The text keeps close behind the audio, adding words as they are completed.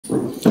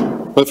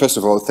Well, first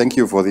of all, thank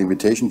you for the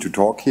invitation to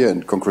talk here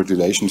and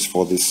congratulations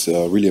for this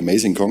really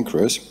amazing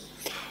congress.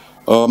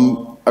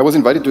 I was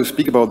invited to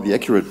speak about the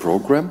ACURATE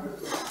program.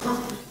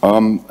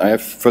 I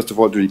have, first of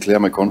all, to declare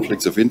my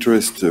conflicts of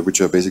interest,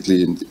 which are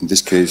basically, in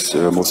this case,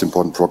 most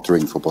important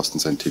proctoring for Boston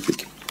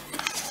Scientific.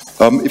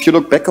 If you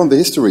look back on the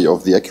history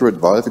of the ACURATE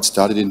valve, it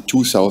started in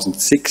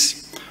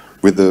 2006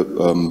 with the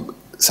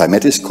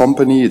Symetis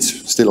company.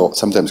 It's still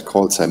sometimes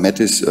called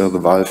Symetis, the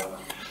valve.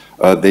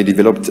 They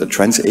developed a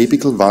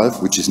transapical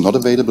valve, which is not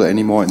available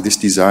anymore in this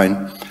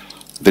design,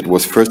 that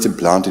was first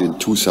implanted in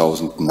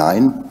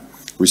 2009,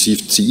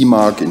 received CE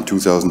mark in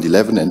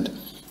 2011, and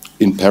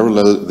in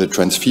parallel, the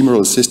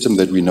transfemoral system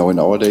that we know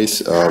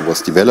nowadays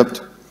was developed.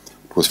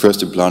 It was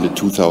first implanted in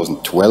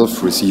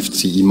 2012, received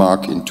CE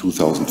mark in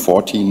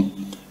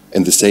 2014,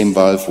 and the same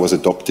valve was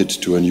adopted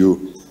to a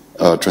new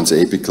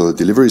transapical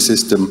delivery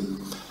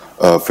system,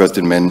 first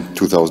in men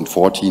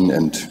 2014,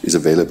 and is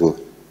available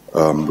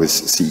with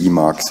CE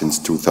mark since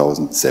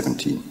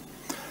 2017.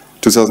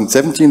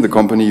 2017, the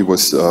company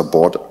was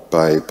bought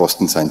by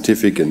Boston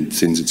Scientific, and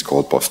since it's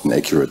called Boston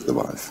ACURATE, the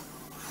valve.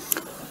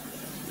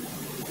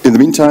 In the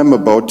meantime,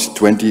 about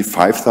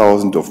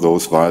 25,000 of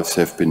those valves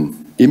have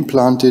been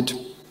implanted,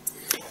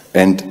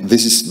 and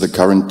this is the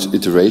current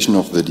iteration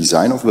of the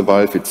design of the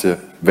valve. It's a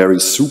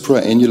very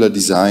supra-annular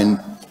design.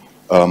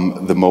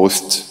 The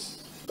most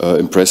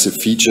impressive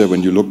feature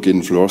when you look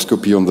in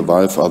fluoroscopy on the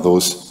valve are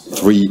those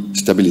three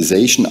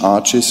stabilization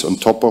arches on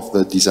top of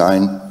the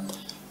design.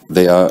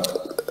 They are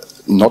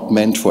not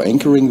meant for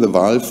anchoring the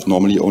valve.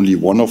 Normally only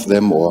one of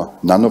them or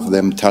none of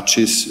them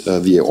touches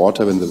the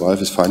aorta when the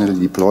valve is finally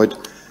deployed.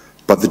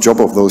 But the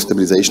job of those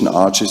stabilization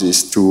arches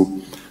is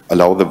to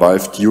allow the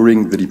valve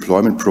during the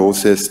deployment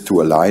process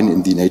to align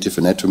in the native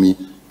anatomy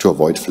to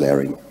avoid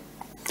flaring.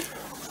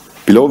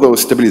 Below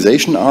those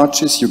stabilization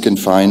arches you can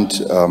find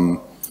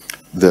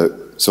the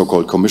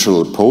so-called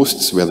commissural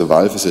posts where the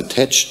valve is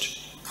attached.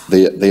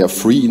 They are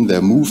free in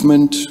their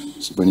movement.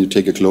 So when you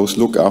take a close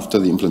look after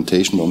the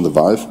implantation on the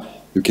valve,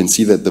 you can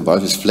see that the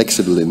valve is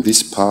flexible in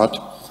this part.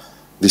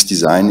 This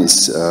design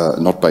is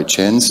not by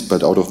chance,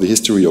 but out of the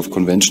history of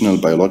conventional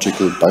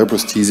biological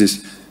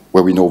bioprosthesis,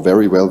 where we know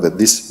very well that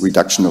this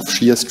reduction of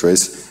shear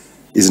stress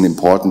is an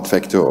important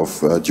factor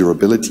of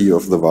durability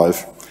of the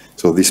valve.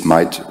 So this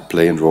might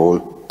play a role,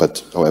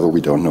 but however,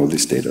 we don't know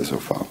this data so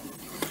far.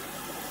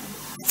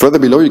 Further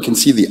below, you can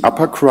see the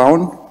upper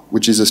crown,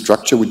 which is a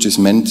structure which is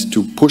meant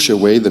to push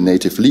away the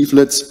native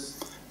leaflets.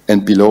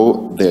 And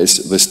below, there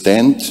is the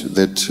stand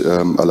that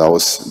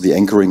allows the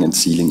anchoring and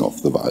sealing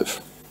of the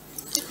valve.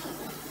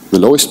 The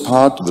lowest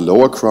part, the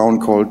lower crown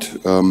called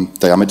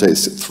diameter,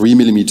 is 3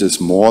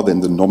 millimeters more than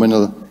the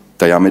nominal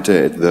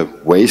diameter at the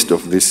waist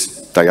of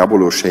this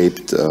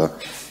diabolo-shaped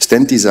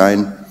stent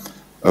design,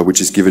 which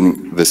is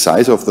given the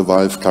size of the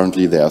valve.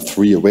 Currently, there are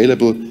 3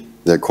 available.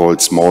 They're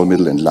called small,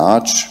 middle, and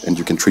large, and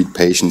you can treat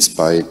patients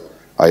by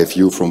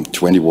IFU from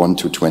 21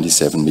 to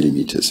 27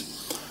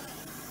 millimeters.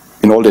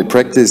 In all-day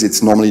practice,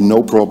 it's normally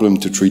no problem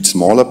to treat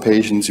smaller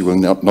patients. You will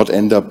not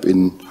end up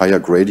in higher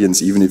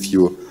gradients, even if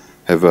you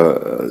have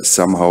a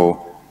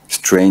somehow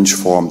strange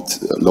formed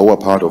lower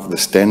part of the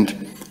stent,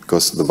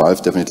 because the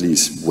valve definitely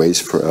is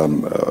ways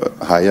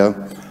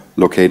higher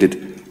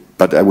located.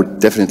 But I would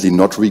definitely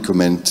not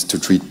recommend to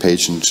treat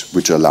patients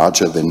which are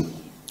larger than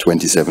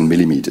 27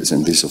 millimeters.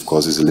 And this, of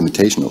course, is a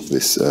limitation of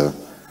this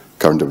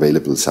current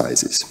available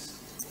sizes.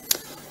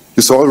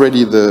 You saw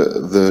already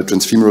the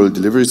transfemoral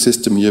delivery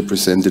system here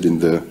presented in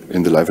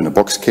the Live in a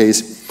Box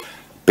case.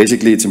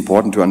 Basically, it's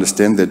important to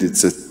understand that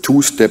it's a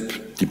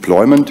 2-step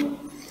deployment.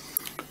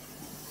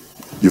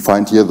 You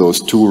find here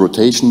those 2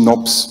 rotation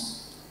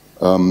knobs.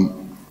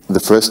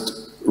 The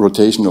first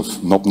rotation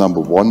of knob number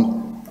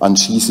 1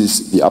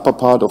 unsheathes the upper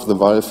part of the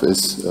valve,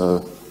 as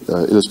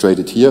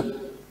illustrated here,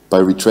 by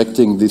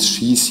retracting this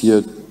sheath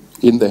here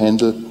in the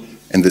handle.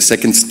 And the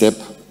second step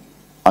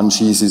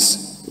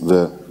unsheathes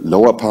the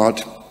lower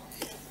part,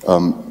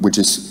 which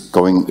is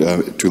going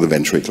to the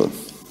ventricle.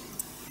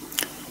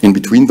 In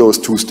between those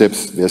 2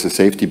 steps, there's a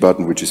safety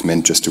button, which is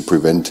meant just to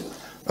prevent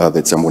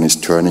that someone is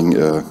turning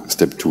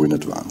step 2 in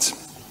advance.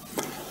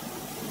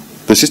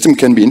 The system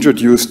can be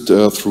introduced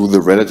through the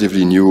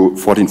relatively new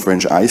 14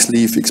 French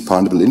I-sleeve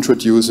expandable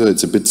introducer.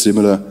 It's a bit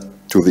similar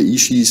to the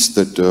E-sheath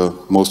that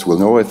most will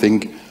know, I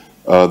think.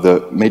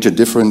 The major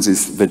difference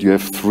is that you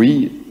have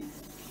 3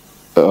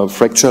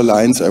 fracture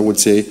lines, I would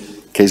say.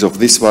 In case of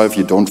this valve,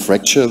 you don't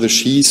fracture the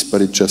sheath,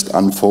 but it just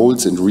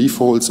unfolds and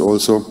refolds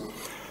also.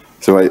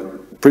 So I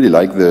pretty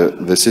like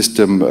the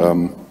system.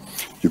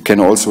 You can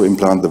also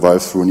implant the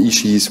valve through an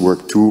E-sheath,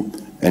 work 2,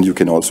 and you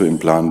can also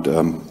implant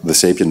the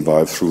Sapien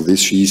valve through this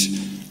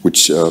sheath,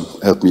 which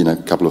helped me in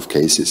a couple of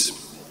cases.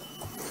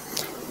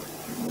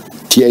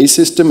 TA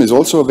system is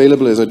also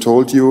available, as I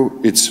told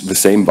you. It's the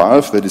same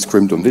valve that is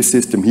crimped on this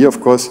system. Here, of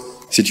course,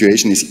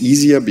 situation is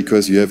easier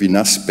because you have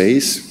enough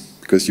space,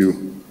 because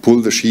you pull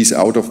the sheath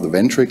out of the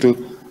ventricle,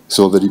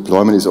 so the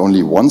deployment is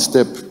only 1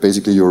 step.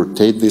 Basically, you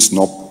rotate this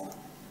knob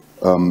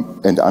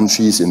and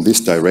unsheath in this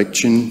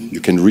direction.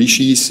 You can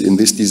resheath in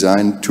this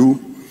design too.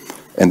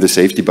 And the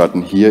safety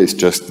button here is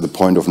just the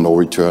point of no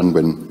return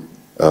when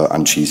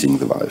unsheathing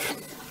the valve.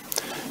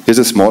 Here's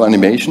a small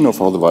animation of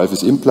how the valve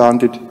is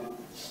implanted.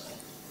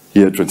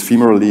 Here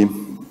transfemorally,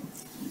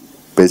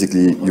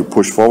 basically you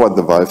push forward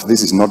the valve.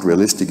 This is not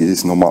realistic. It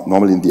is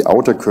normally in the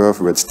outer curve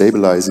where it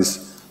stabilizes.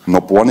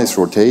 Knob 1 is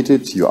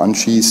rotated. You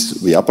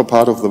unsheath the upper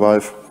part of the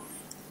valve.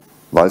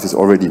 Valve is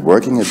already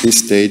working at this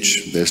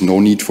stage. There's no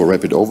need for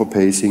rapid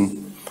overpacing.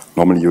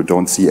 Normally you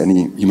don't see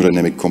any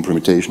hemodynamic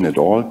compromission at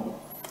all.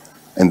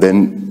 And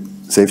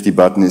then safety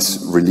button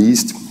is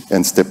released,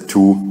 and step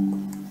 2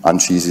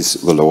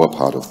 unsheathes the lower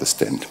part of the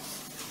stent.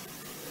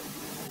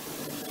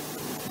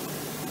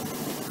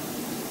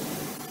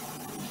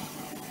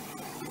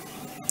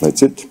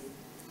 That's it.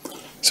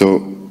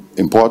 So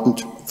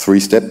important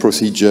 3-step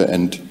procedure,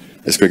 and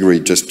as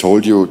Gregory just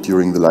told you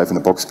during the Live in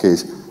a Box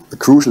case, the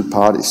crucial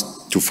part is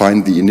to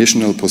find the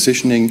initial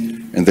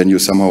positioning, and then you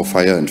somehow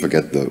fire and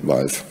forget the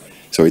valve.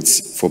 So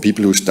it's for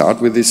people who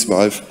start with this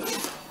valve,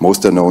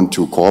 most are known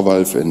to core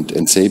valve and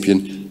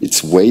Sapien.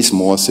 It's ways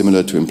more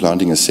similar to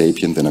implanting a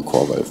Sapien than a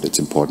core valve. That's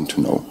important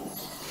to know.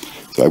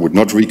 So I would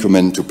not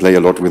recommend to play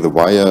a lot with the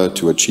wire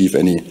to achieve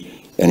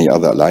any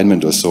other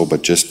alignment or so,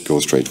 but just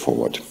go straight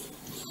forward.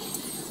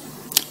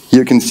 Here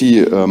you can see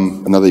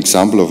another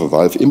example of a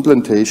valve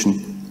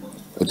implantation.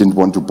 I didn't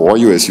want to bore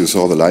you, as you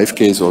saw the live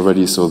case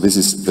already. So this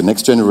is the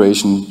next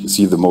generation. You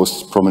see the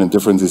most prominent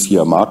difference is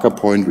here a marker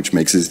point, which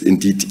makes it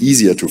indeed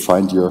easier to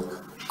find your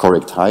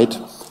correct height.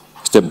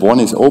 Step 1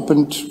 is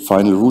opened,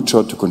 final root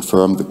shot to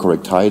confirm the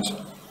correct height.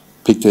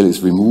 Pigtail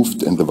is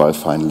removed and the valve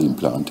finally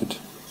implanted.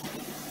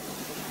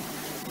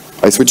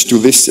 I switched to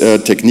this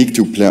technique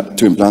to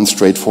implant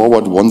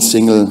straightforward, one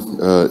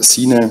single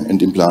scene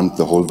and implant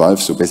the whole valve.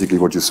 So basically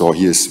what you saw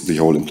here is the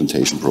whole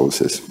implantation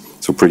process.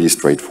 So pretty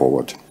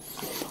straightforward.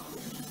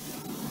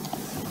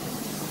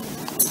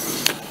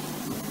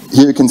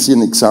 Here you can see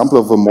an example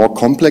of a more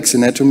complex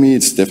anatomy.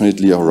 It's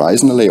definitely a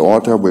horizontal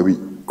aorta where we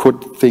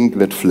could think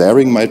that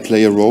flaring might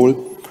play a role.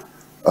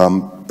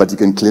 But you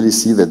can clearly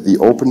see that the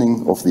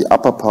opening of the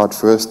upper part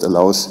first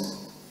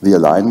allows the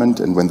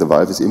alignment, and when the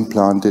valve is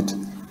implanted,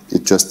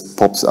 it just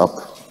pops up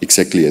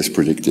exactly as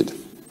predicted.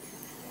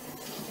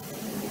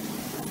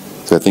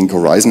 So I think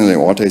horizontal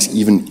aorta is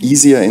even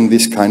easier in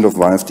this kind of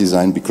valve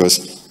design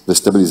because the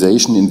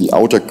stabilization in the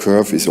outer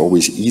curve is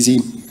always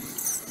easy.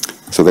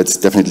 So that's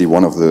definitely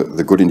one of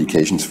the good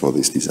indications for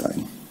this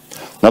design.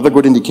 Another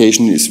good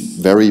indication is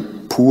very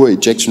poor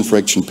ejection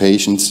fraction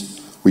patients.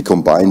 We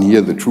combine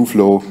here the true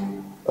flow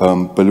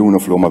balloon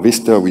of Loma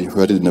Vista. We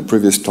heard it in a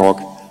previous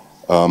talk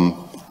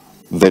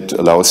that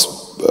allows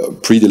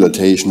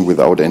pre-dilatation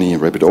without any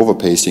rapid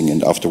overpacing,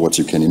 and afterwards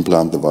you can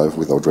implant the valve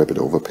without rapid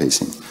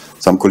overpacing.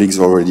 Some colleagues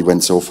already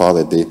went so far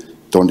that they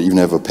don't even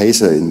have a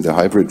pacer in the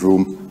hybrid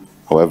room.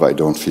 However, I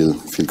don't feel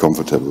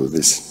comfortable with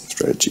this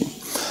strategy.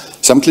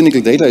 Some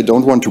clinical data, I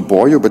don't want to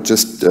bore you, but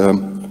just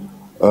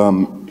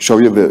show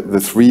you the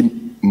 3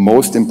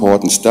 most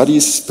important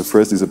studies. The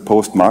first is a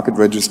post-market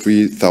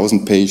registry,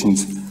 1,000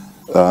 patients,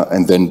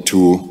 and then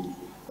two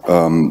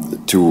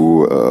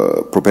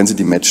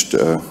propensity-matched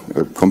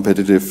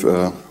competitive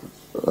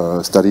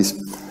studies.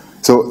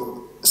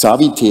 So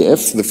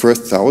SAVI-TF, the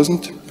first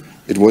 1,000,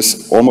 it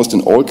was almost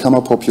an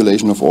all-comer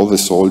population of all the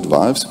sold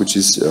valves, which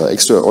is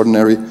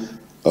extraordinary.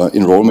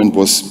 Enrollment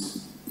was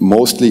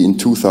mostly in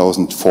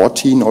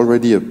 2014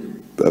 already,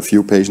 a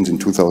few patients in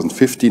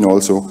 2015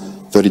 also.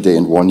 30-day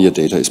and 1-year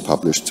data is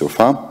published so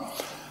far.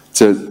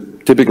 It's a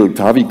typical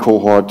TAVI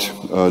cohort,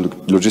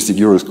 logistic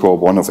Euro score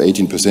 1 of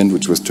 18%,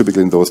 which was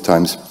typical in those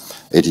times,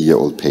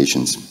 80-year-old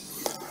patients.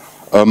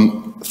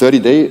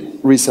 30-day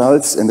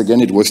results, and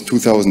again it was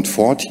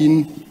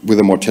 2014, with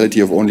a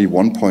mortality of only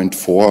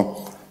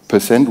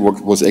 1.4%,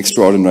 what was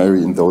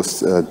extraordinary in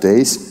those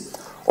days.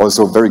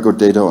 Also very good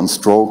data on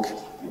stroke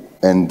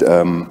and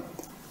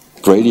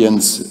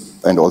gradients,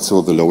 and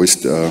also the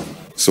lowest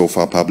so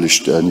far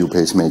published new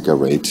pacemaker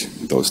rate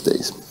in those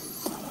days.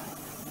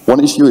 One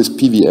issue is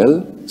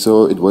PVL,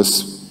 so it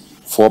was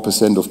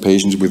 4% of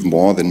patients with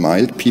more than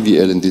mild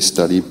PVL in this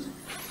study.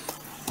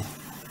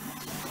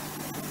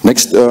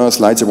 Next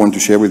slides I want to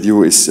share with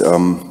you is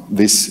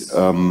this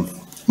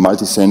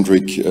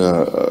multicentric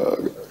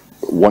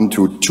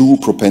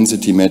 1-to-2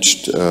 propensity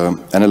matched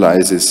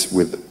analysis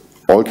with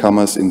all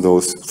comers in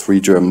those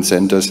 3 German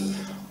centers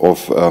of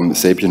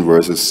Sapien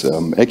versus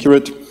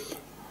ACURATE.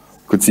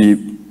 Could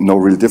see no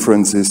real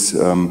differences.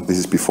 This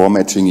is before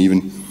matching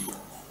even.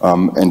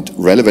 And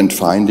relevant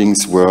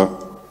findings were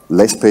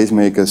less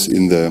pacemakers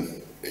in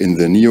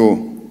the Neo,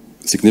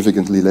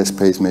 significantly less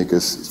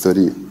pacemakers,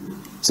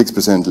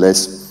 36%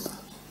 less,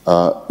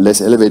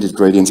 less elevated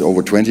gradients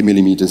over 20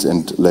 millimeters,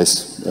 and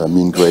less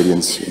mean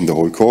gradients in the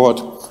whole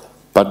cohort,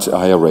 but a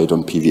higher rate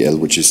on PVL,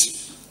 which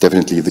is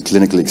definitely the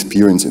clinical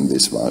experience in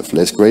this valve.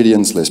 Less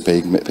gradients, less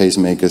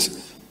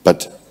pacemakers,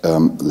 but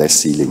less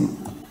sealing.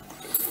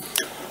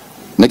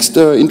 Next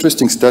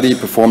interesting study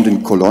performed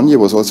in Cologne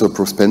was also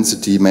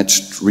propensity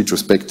matched,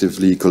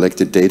 retrospectively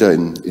collected data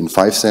in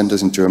 5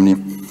 centers in Germany,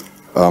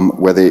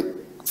 where they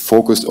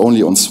focused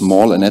only on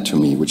small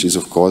anatomy, which is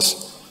of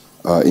course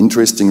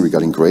interesting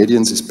regarding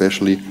gradients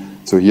especially.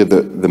 So here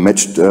the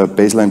matched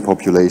baseline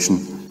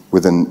population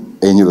with an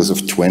annulus of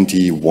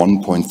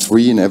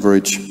 21.3 in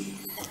average.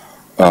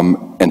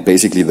 And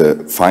basically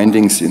the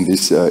findings in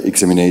this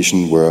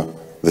examination were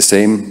the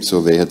same,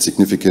 so they had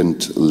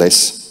significant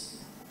less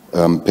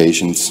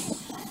patients.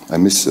 I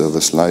miss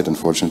the slide,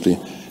 unfortunately.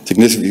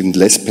 Significant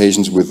less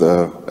patients with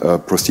a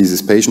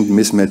prosthesis-patient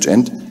mismatch,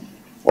 and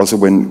also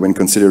when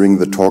considering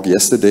the talk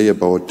yesterday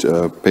about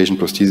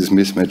patient-prosthesis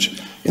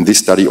mismatch, in this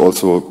study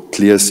also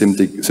clear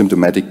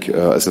symptomatic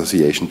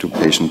association to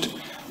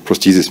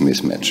patient-prosthesis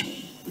mismatch.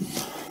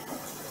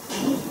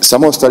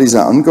 Some more studies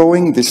are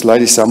ongoing. This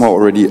slide is somehow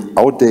already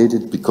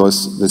outdated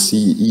because the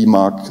CE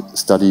mark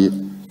study,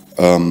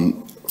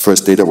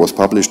 first data was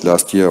published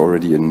last year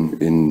already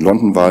in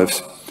London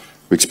valves.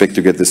 We expect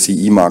to get the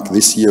CE mark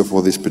this year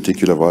for this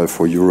particular valve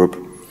for Europe.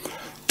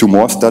 2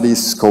 more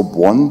studies, Scope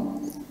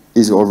 1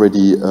 is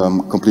already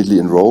completely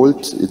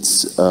enrolled.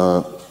 It's,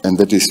 and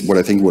that is what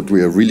I think what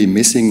we are really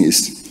missing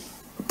is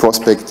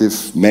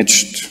prospective,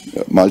 matched,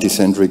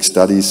 multicentric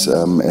studies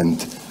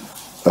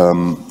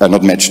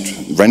not matched,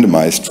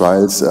 randomized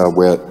trials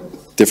where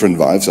different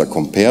valves are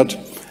compared.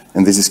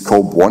 And this is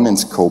Scope 1 and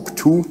Scope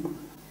 2,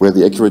 where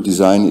the ACURATE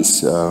design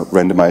is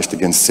randomized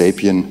against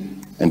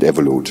Sapiens and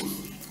Evolute.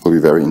 Will be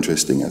very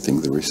interesting, I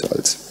think, the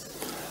results.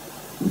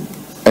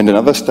 And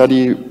another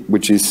study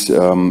which is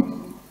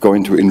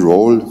going to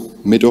enroll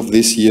mid of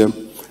this year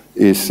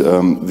is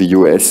the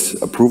US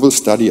approval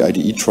study,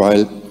 IDE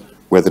trial,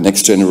 where the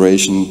next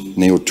generation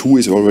Neo 2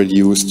 is already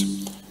used.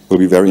 Will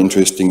be very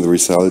interesting, the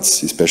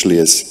results, especially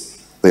as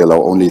they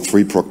allow only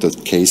 3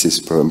 proctored cases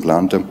per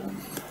implanter.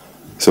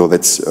 So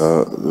that's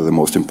the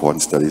most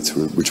important study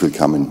which will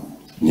come in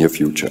near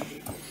future.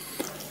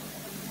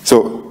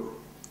 So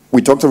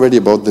we talked already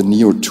about the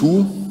Neo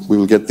 2. We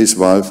will get this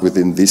valve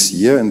within this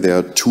year, and there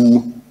are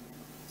 2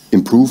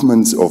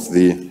 improvements of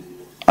the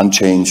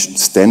unchanged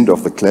stent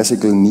of the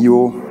classical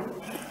Neo.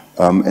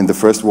 And the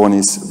first one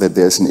is that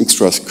there's an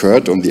extra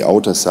skirt on the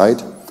outer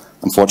side.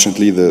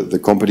 Unfortunately, the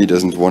company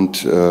doesn't want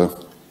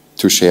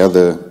to share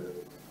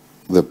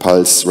the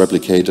pulse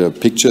replicator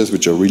pictures,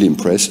 which are really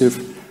impressive,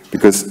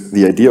 because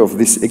the idea of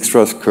this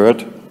extra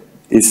skirt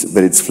is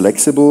that it's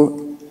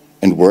flexible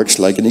and works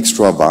like an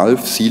extra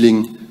valve,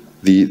 sealing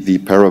the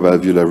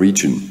paravalvular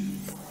region.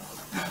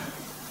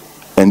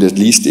 And at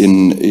least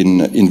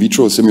in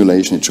vitro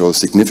simulation, it shows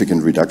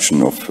significant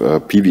reduction of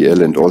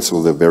PVL, and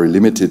also the very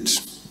limited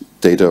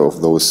data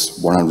of those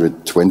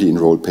 120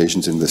 enrolled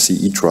patients in the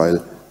CE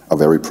trial are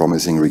very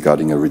promising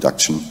regarding a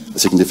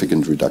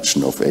significant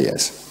reduction of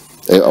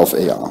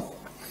AR.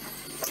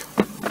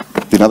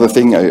 Another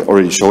thing I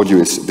already showed you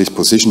is this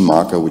position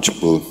marker, which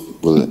will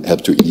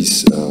help to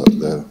ease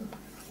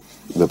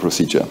the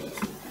procedure.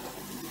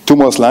 2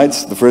 more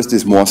slides. The first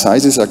is more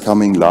sizes are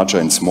coming, larger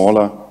and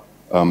smaller,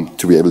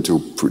 to be able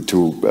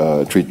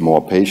to treat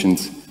more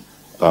patients.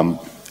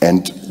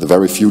 And the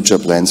very future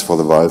plans for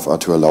the valve are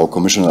to allow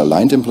commissioner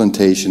aligned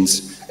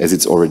implantations, as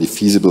it's already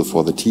feasible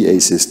for the TA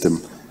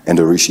system, and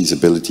a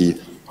resheathability.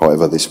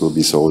 However this will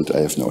be sold,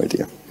 I have no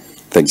idea.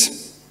 Thanks.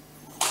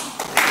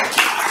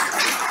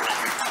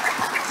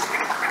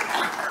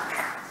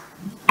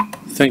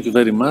 Thank you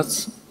very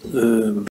much.